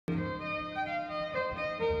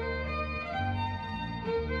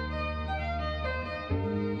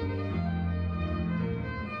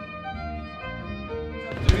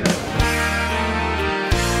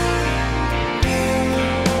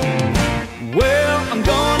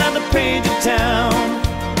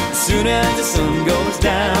soon as the sun goes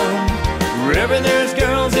down. Wherever there's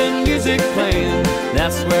girls and music playing,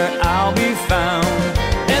 that's where I'll be found.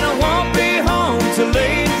 And I won't be home till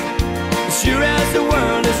late, sure as the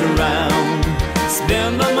world is around.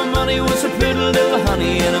 Spend all my money with some pretty little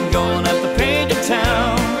honey, and I'm going up the page of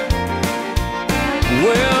town.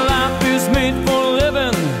 Well, life is made for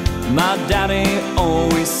living, my daddy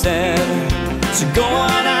always said. So go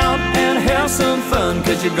on out and have some fun,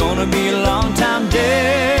 'cause you're gonna be a long time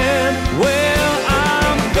dead. Well,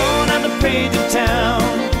 I'm going out the page of town,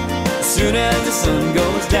 as soon as the sun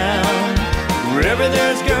goes down. Wherever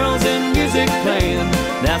there's girls and music playing,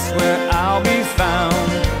 that's where I'll be found.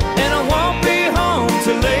 And I won't be home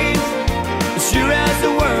till late, sure as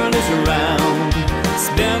the world is around.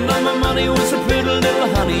 Spend all my money with some pretty little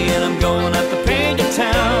honey, and I'm going up the page of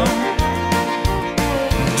town.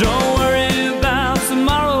 Don't worry about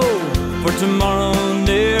tomorrow, for tomorrow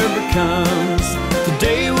never comes.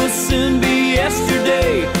 Today will soon be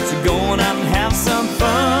yesterday, so go on out and have some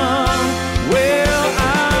fun. Well,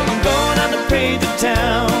 I'm going out the page of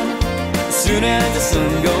town, as soon as the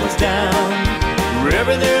sun goes down.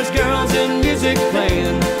 Wherever there's girls and music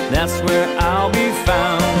playing, that's where I'll be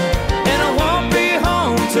found. And I won't be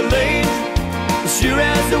home till late, sure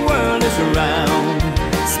as the world is around.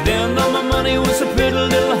 Spend all my money with some pretty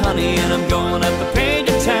little honey, and I'm going up the page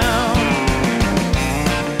of town.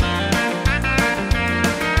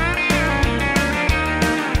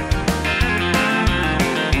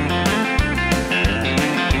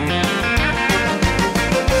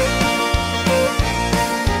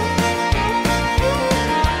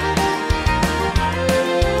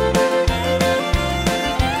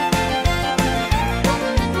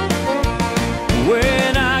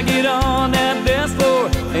 When I get on that dance floor,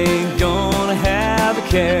 ain't gonna have a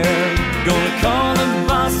care. Gonna call the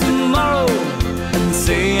boss tomorrow and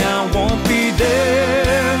say I won't be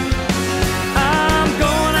there. I'm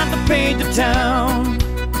going out the page of town,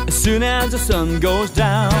 as soon as the sun goes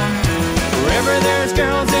down. Wherever there's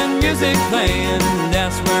girls and music playing,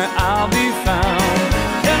 that's where I'll be found.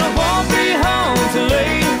 And I won't be home till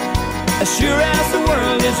late, as sure as the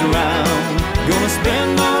world is around. Gonna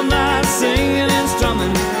spend all night singing